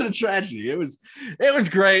calls it a tragedy. It was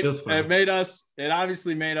great. It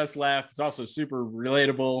obviously made us laugh. It's also super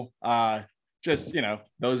relatable. Just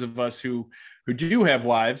those of us who do have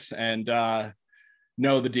wives and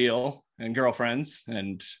know the deal, and girlfriends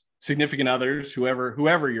and significant others,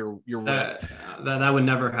 whoever you're with. That would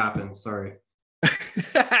never happen. Sorry.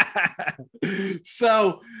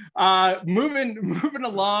 So moving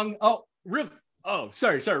along.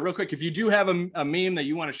 Sorry, real quick. If you do have a meme that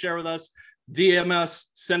you want to share with us, DM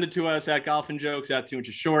us, send it to us at Golf and Jokes at 2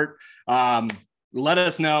 inches short. Let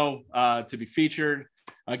us know to be featured.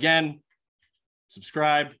 Again,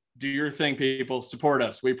 subscribe, do your thing, people. Support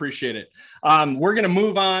us. We appreciate it. We're going to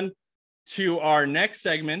move on to our next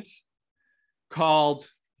segment called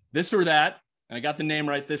This or That. And I got the name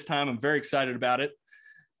right this time. I'm very excited about it.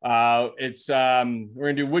 We're going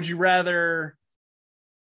to do, would you rather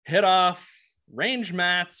hit off range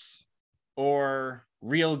mats or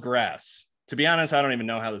real grass? To be honest, I don't even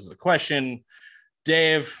know how this is a question.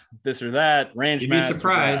 Dave, this or that, range mats. You'd be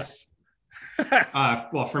surprised.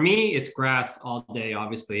 Well, for me, it's grass all day,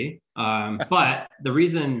 obviously. But the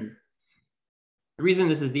reason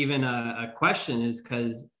this is even a question is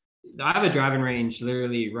because I have a driving range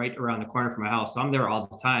literally right around the corner from my house. So I'm there all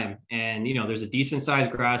the time. And, there's a decent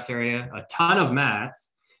sized grass area, a ton of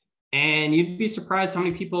mats. And you'd be surprised how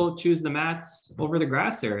many people choose the mats over the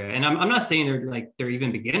grass area. And I'm not saying they're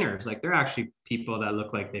even beginners. Like, they're actually people that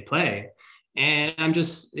look like they play. And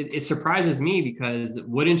it surprises me, because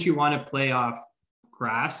wouldn't you want to play off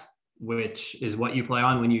grass, which is what you play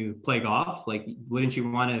on when you play golf? Like, wouldn't you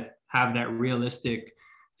want to have that realistic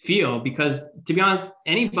feel? Because to be honest,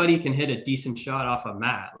 anybody can hit a decent shot off a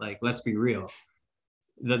mat. Like, let's be real.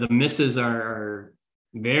 The misses are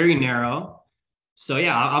very narrow. So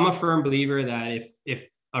yeah, I'm a firm believer that if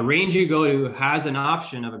a range you go to has an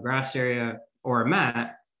option of a grass area or a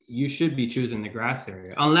mat, you should be choosing the grass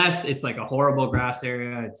area. Unless it's like a horrible grass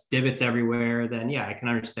area, it's divots everywhere, then yeah, I can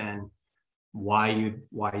understand why you'd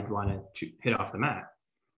want to hit off the mat.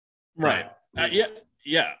 Right.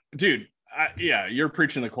 Yeah, dude. You're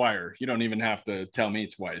preaching the choir. You don't even have to tell me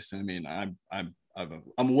twice. I mean, I'm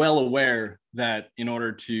well aware that in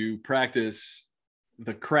order to practice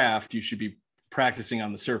the craft, you should be practicing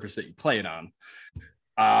on the surface that you play it on.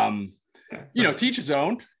 To each his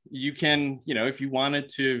own. You can, if you wanted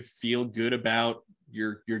to feel good about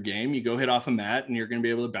your game, you go hit off a mat and you're going to be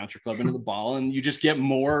able to bounce your club into the ball, and you just get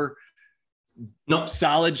more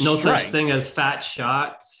solid strikes. No such thing as fat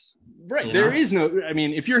shots. Right. There is no, I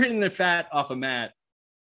mean, if you're hitting the fat off a mat,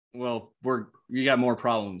 well, you got more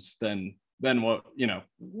problems than what,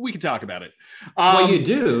 we can talk about it. Well,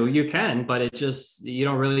 you can, but you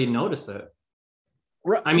don't really notice it.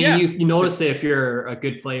 Right. I mean, you notice it if you're a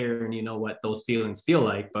good player and you know what those feelings feel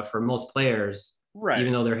like. But for most players, right,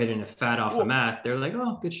 even though they're hitting a fat off a mat, they're like,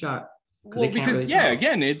 "Oh, good shot."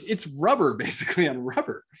 Again, it's rubber basically on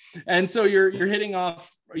rubber, and so you're hitting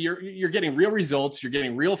off. You're getting real results. You're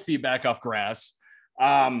getting real feedback off grass.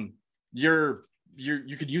 You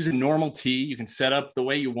could use a normal tee. You can set up the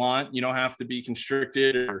way you want. You don't have to be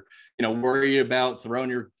constricted or worry about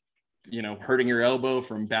throwing hurting your elbow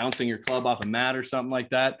from bouncing your club off a mat or something like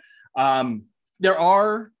that. There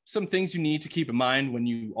are some things you need to keep in mind when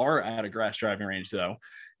you are at a grass driving range, though.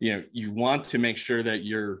 You want to make sure that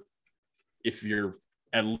if you're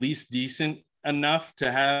at least decent enough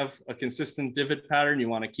to have a consistent divot pattern, you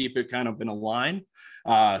want to keep it kind of in a line.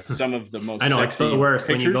 Some of the most I know it's the worst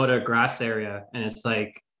pictures, when you go to a grass area and it's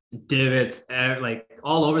like divots like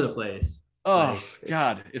all over the place. Oh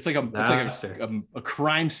God, it's like a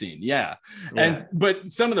crime scene. Yeah.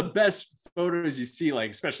 But some of the best photos you see, like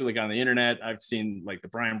especially like on the internet, I've seen like the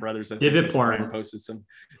Bryan brothers. Divot porn. Posted some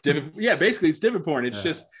divot. Yeah, basically it's divot porn. It's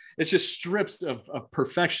just strips of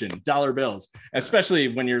perfection, dollar bills. Especially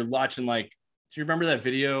when you're watching like, do you remember that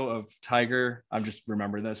video of Tiger? I'm just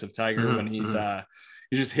remembering this of Tiger when he's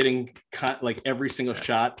just hitting like every single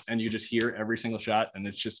shot, and you just hear every single shot, and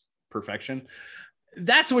it's just perfection.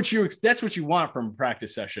 That's what you want from a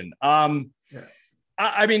practice session. I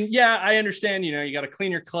I mean, yeah, I understand, you got to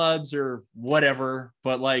clean your clubs or whatever,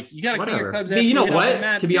 but like you got to clean your clubs. But you know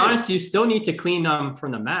what? To be honest, you still need to clean them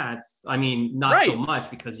from the mats. I mean, not so much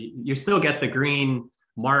because you still get the green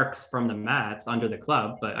marks from the mats under the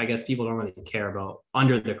club, but I guess people don't really care about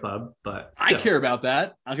under the club, but still. I care about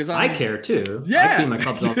that because I care too. Yeah. I clean my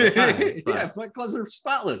clubs all the time. But... yeah, my clubs are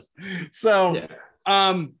spotless. So,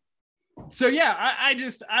 I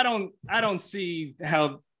don't see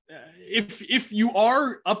how, if you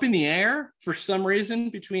are up in the air for some reason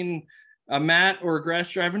between a mat or a grass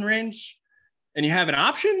driving range and you have an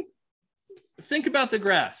option, think about the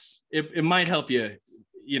grass. It might help you,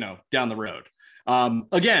 down the road.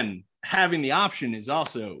 Again, having the option is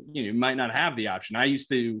also, you might not have the option. I used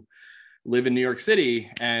to live in New York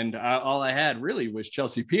City and all I had really was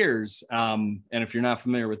Chelsea Piers. And if you're not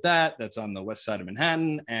familiar with that, that's on the west side of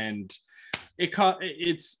Manhattan. And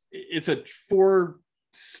it's a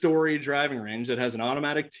 4-story driving range that has an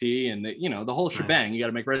automatic tee and the whole shebang. You got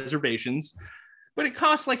to make reservations, but it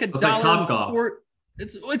costs like $1. Like Topgolf.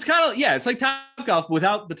 It's kind of, it's like Topgolf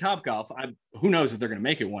without the Topgolf. Who knows if they're going to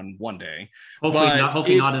make it one day.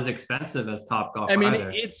 Hopefully not as expensive as Topgolf. I mean,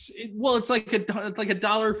 it's like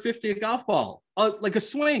 $1.50 a golf ball, like a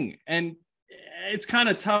swing, and it's kind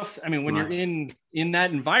of tough. I mean, when you're in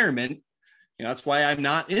that environment, that's why I'm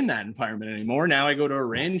not in that environment anymore. Now I go to a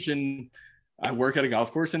range and I work at a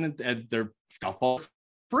golf course, and they're golf ball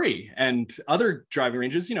free. And other driving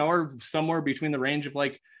ranges, are somewhere between the range of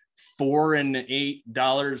like $4 and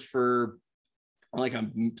 $8 for like a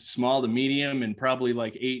small to medium, and probably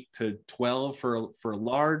like $8 to $12 for a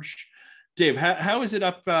large. Dave, how is it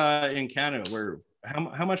up in Canada? Where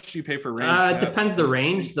how much do you pay for range? It depends the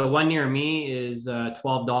range. The one near me is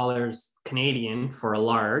 $12 Canadian for a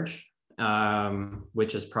large,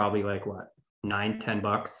 which is probably like what,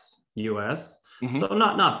 $9-10 US. Mm-hmm. So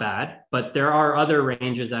not bad, but there are other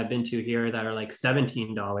ranges I've been to here that are like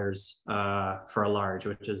 $17 for a large,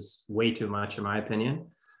 which is way too much in my opinion.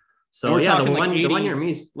 So yeah, the one near me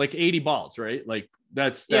is like 80 balls, right? Like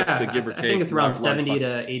that's the give or take. I think it's around 70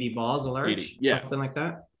 to 80 balls a large, 80, yeah, something like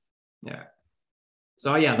that. Yeah.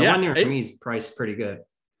 So yeah, the one near me is priced pretty good.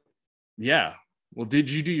 Yeah. Well, did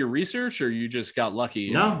you do your research or you just got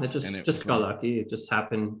lucky? No, it just got lucky. It just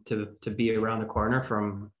happened to be around the corner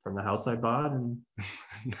from the house I bought, and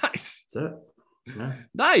nice. That's it. Yeah.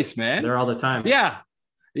 Nice, man. There all the time. Yeah.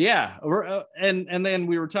 And then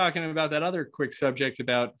we were talking about that other quick subject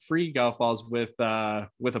about free golf balls with a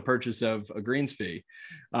purchase of a greens fee.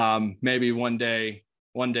 Maybe one day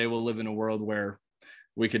we'll live in a world where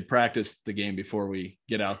we could practice the game before we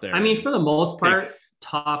get out there. I mean, for the most part,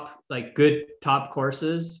 good top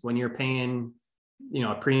courses, when you're paying,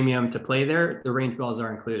 a premium to play there, the range balls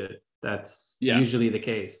are included. That's usually the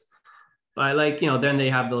case. But then they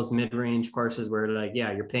have those mid-range courses where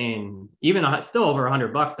you're paying even still over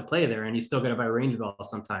 $100 to play there, and you still got to buy range balls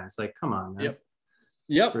sometimes. Like, come on, man.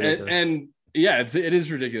 Yep. And it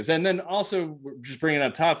is ridiculous. And then also just bringing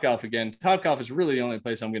up Topgolf again. Topgolf is really the only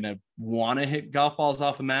place I'm going to want to hit golf balls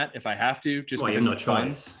off a mat if I have to, just because it's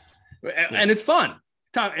fun. And it's fun.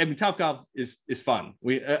 Topgolf is fun.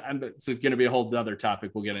 It's going to be a whole other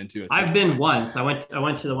topic we'll get into. I've been once. I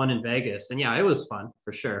went to the one in Vegas, and it was fun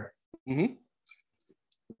for sure. Mm-hmm.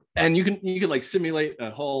 And you can like simulate a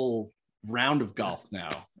whole round of golf now,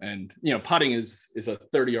 and putting is a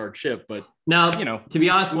 30-yard chip, but now to be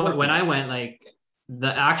honest, when I went, like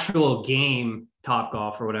the actual game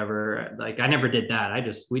Topgolf or whatever, like I never did that.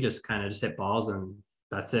 We just kind of just hit balls and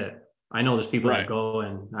that's it. I know there's people that go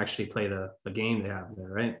and actually play the game they have there,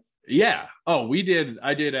 right? Yeah. Oh,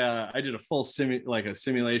 I did a full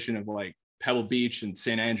simulation of like Pebble Beach and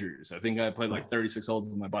St. Andrews. I think I played like 36 holes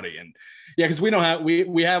with my buddy, and because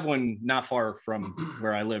we have one not far from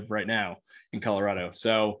where I live right now in Colorado.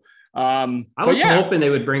 So I was hoping they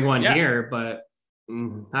would bring one here, but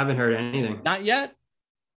haven't heard anything. Not yet.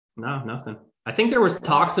 No, nothing. I think there was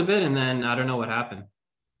talks of it, and then I don't know what happened.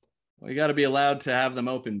 Well, you got to be allowed to have them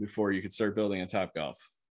open before you could start building a Topgolf.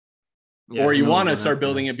 Or you want to start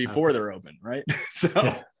building it before they're open, right? So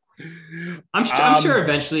I'm sure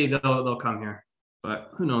eventually they'll come here,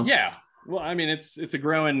 but who knows? Yeah. Well, I mean, it's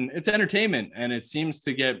entertainment, and it seems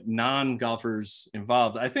to get non-golfers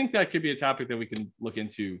involved. I think that could be a topic that we can look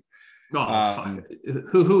into.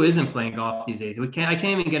 Who isn't playing golf these days? I can't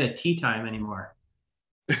even get a tee time anymore.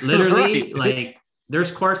 Literally, like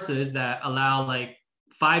there's courses that allow like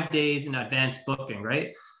 5 days in advance booking,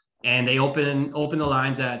 right? And they open the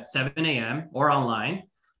lines at 7 a.m. or online.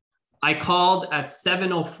 I called at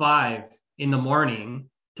 7:05 in the morning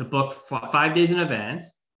to book 5 days in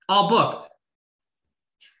advance. All booked.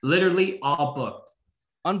 Literally all booked.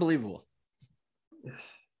 Unbelievable.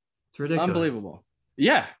 It's ridiculous. Unbelievable.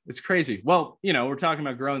 Yeah, it's crazy. Well, we're talking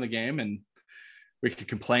about growing the game, and we can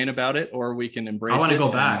complain about it, or we can embrace it. I want to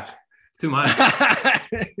go back. Too much.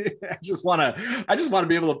 I just want to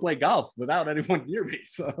be able to play golf without anyone near me.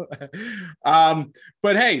 So,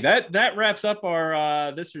 but hey, that wraps up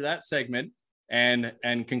our this or that segment and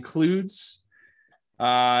concludes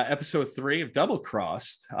episode 3 of Double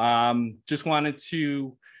Crossed. Just wanted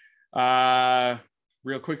to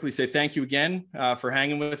real quickly say thank you again for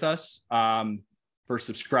hanging with us, for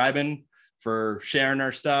subscribing, for sharing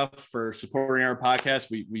our stuff, for supporting our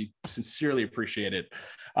podcast. We sincerely appreciate it.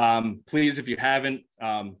 Please, if you haven't,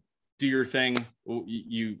 do your thing.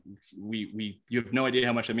 You have no idea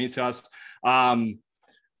how much it means to us.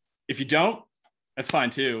 If you don't, that's fine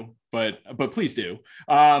too, but please do.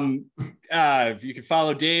 You can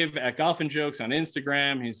follow Dave at Golf and Jokes on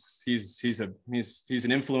Instagram. He's an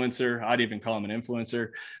influencer. I'd even call him an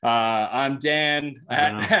influencer. I'm Dan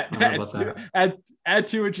at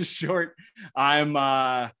 2 inches short. I'm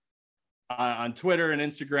on Twitter and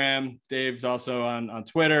Instagram. Dave's also on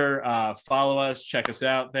Twitter. Follow us, check us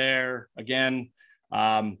out there. Again,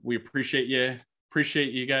 we appreciate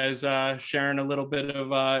you guys sharing a little bit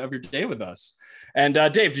of your day with us. And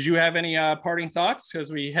Dave, did you have any parting thoughts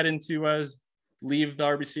as we head into leave the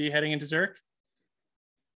RBC heading into Zurich?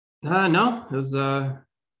 No, it was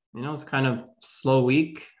it's kind of slow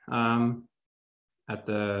week at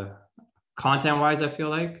the content wise. I feel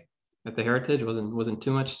like at the Heritage wasn't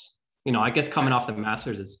too much. I guess coming off the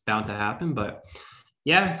Masters, it's bound to happen. But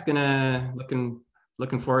yeah, it's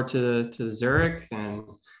looking forward to Zurich and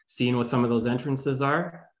seeing what some of those entrances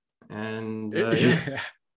are. And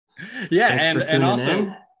and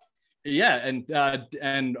also. Yeah,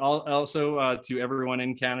 and also to everyone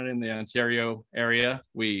in Canada in the Ontario area,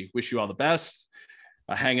 we wish you all the best.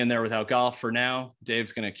 Hang in there without golf for now.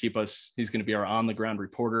 Dave's going to keep us. He's going to be our on the ground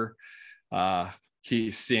reporter.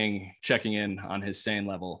 He's checking in on his sane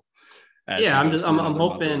level. I'm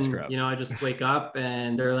hoping. I just wake up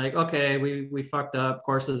and they're like, okay, we fucked up.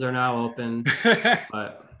 Courses are now open.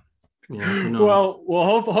 But who knows?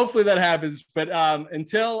 Well, hopefully that happens. But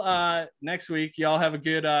until next week, y'all have a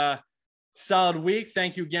good. Solid week.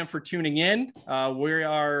 Thank you again for tuning in. We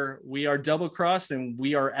are Double Crossed and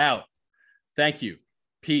we are out. Thank you.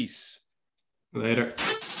 Peace. Later.